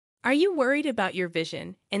Are you worried about your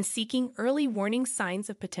vision and seeking early warning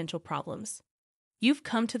signs of potential problems? You've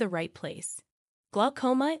come to the right place.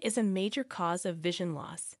 Glaucoma is a major cause of vision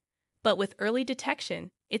loss, but with early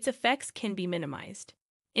detection, its effects can be minimized.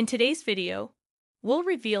 In today's video, we'll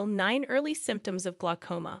reveal 9 early symptoms of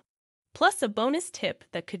glaucoma, plus a bonus tip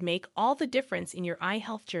that could make all the difference in your eye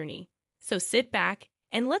health journey. So sit back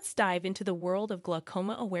and let's dive into the world of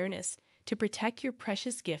glaucoma awareness to protect your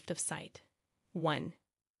precious gift of sight. 1.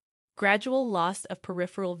 Gradual loss of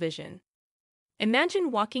peripheral vision. Imagine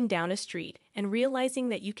walking down a street and realizing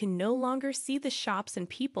that you can no longer see the shops and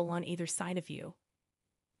people on either side of you.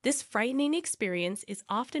 This frightening experience is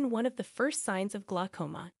often one of the first signs of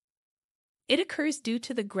glaucoma. It occurs due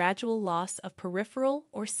to the gradual loss of peripheral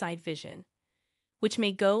or side vision, which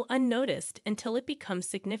may go unnoticed until it becomes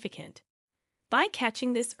significant. By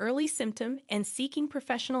catching this early symptom and seeking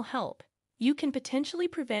professional help, you can potentially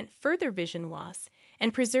prevent further vision loss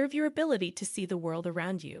and preserve your ability to see the world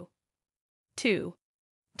around you. 2.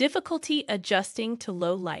 Difficulty adjusting to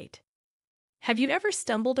low light. Have you ever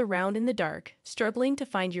stumbled around in the dark, struggling to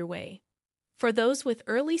find your way? For those with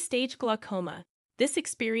early-stage glaucoma, this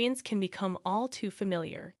experience can become all too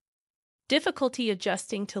familiar. Difficulty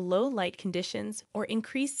adjusting to low light conditions or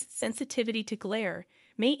increased sensitivity to glare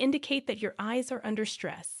may indicate that your eyes are under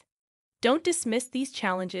stress. Don't dismiss these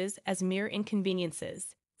challenges as mere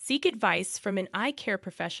inconveniences. Seek advice from an eye care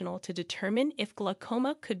professional to determine if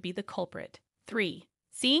glaucoma could be the culprit. 3.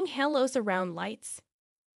 Seeing halos around lights.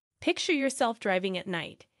 Picture yourself driving at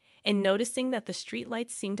night and noticing that the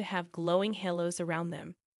streetlights seem to have glowing halos around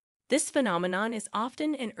them. This phenomenon is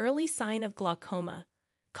often an early sign of glaucoma,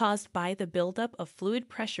 caused by the buildup of fluid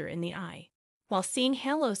pressure in the eye. While seeing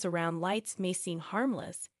halos around lights may seem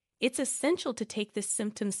harmless, it's essential to take this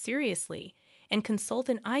symptom seriously and consult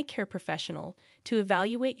an eye care professional to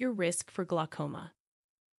evaluate your risk for glaucoma.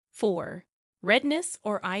 4. Redness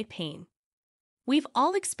or eye pain. We've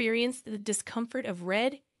all experienced the discomfort of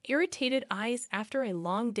red, irritated eyes after a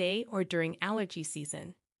long day or during allergy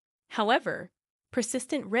season. However,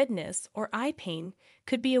 persistent redness or eye pain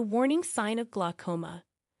could be a warning sign of glaucoma,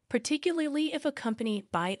 particularly if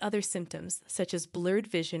accompanied by other symptoms such as blurred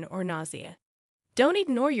vision or nausea. Don't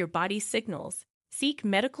ignore your body's signals. Seek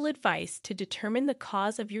medical advice to determine the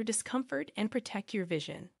cause of your discomfort and protect your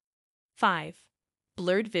vision. 5.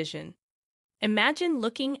 Blurred vision. Imagine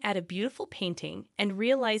looking at a beautiful painting and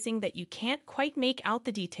realizing that you can't quite make out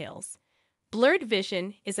the details. Blurred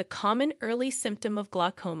vision is a common early symptom of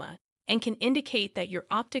glaucoma and can indicate that your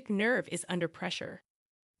optic nerve is under pressure.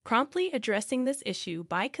 Promptly addressing this issue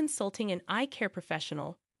by consulting an eye care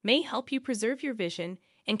professional may help you preserve your vision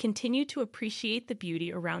and continue to appreciate the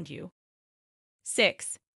beauty around you.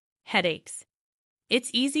 6. Headaches. It's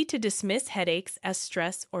easy to dismiss headaches as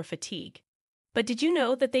stress or fatigue. But did you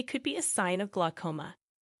know that they could be a sign of glaucoma?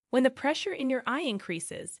 When the pressure in your eye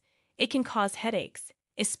increases, it can cause headaches,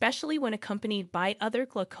 especially when accompanied by other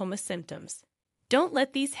glaucoma symptoms. Don't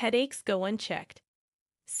let these headaches go unchecked.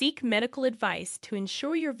 Seek medical advice to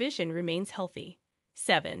ensure your vision remains healthy.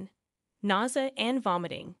 7. Nausea and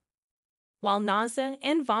vomiting. While nausea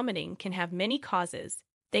and vomiting can have many causes,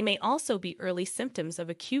 they may also be early symptoms of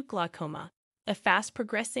acute glaucoma, a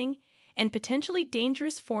fast-progressing and potentially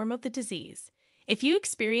dangerous form of the disease. If you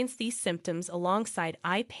experience these symptoms alongside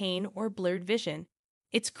eye pain or blurred vision,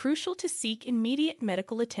 it's crucial to seek immediate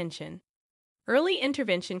medical attention. Early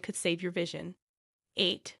intervention could save your vision.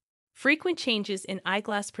 8. Frequent changes in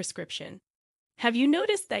eyeglass prescription. Have you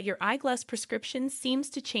noticed that your eyeglass prescription seems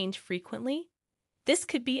to change frequently? This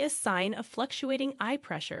could be a sign of fluctuating eye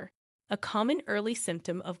pressure, a common early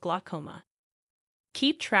symptom of glaucoma.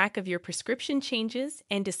 Keep track of your prescription changes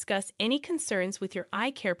and discuss any concerns with your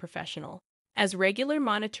eye care professional, as regular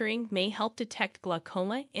monitoring may help detect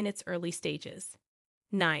glaucoma in its early stages.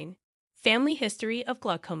 9. Family history of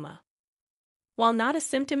glaucoma. While not a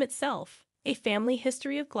symptom itself, a family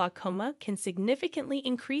history of glaucoma can significantly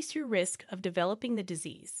increase your risk of developing the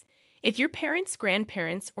disease. If your parents,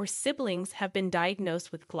 grandparents, or siblings have been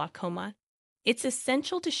diagnosed with glaucoma, it's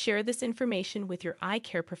essential to share this information with your eye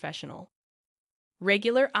care professional.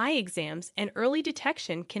 Regular eye exams and early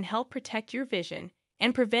detection can help protect your vision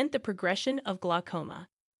and prevent the progression of glaucoma.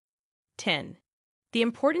 10. The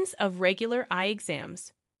importance of regular eye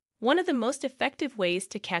exams. One of the most effective ways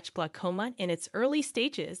to catch glaucoma in its early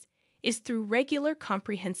stages is through regular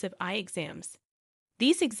comprehensive eye exams.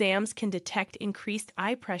 These exams can detect increased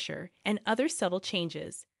eye pressure and other subtle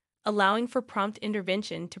changes, allowing for prompt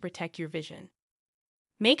intervention to protect your vision.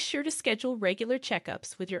 Make sure to schedule regular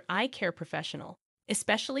checkups with your eye care professional,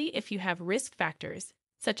 especially if you have risk factors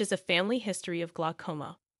such as a family history of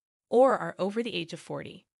glaucoma or are over the age of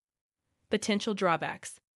 40. Potential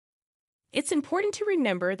drawbacks. It's important to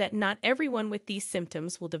remember that not everyone with these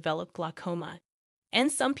symptoms will develop glaucoma, and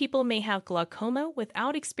some people may have glaucoma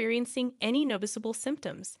without experiencing any noticeable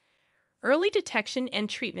symptoms. Early detection and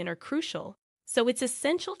treatment are crucial, so it's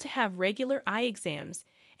essential to have regular eye exams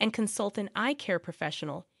and consult an eye care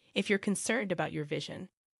professional if you're concerned about your vision.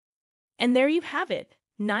 And there you have it,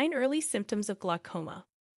 9 early symptoms of glaucoma,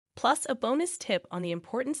 plus a bonus tip on the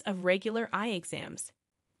importance of regular eye exams.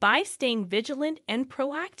 By staying vigilant and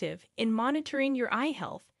proactive in monitoring your eye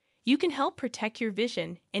health, you can help protect your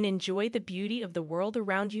vision and enjoy the beauty of the world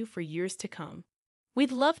around you for years to come.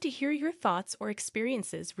 We'd love to hear your thoughts or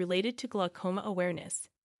experiences related to glaucoma awareness.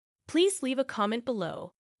 Please leave a comment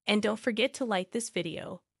below, and don't forget to like this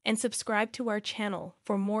video and subscribe to our channel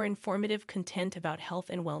for more informative content about health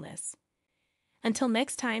and wellness. Until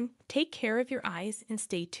next time, take care of your eyes and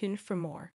stay tuned for more.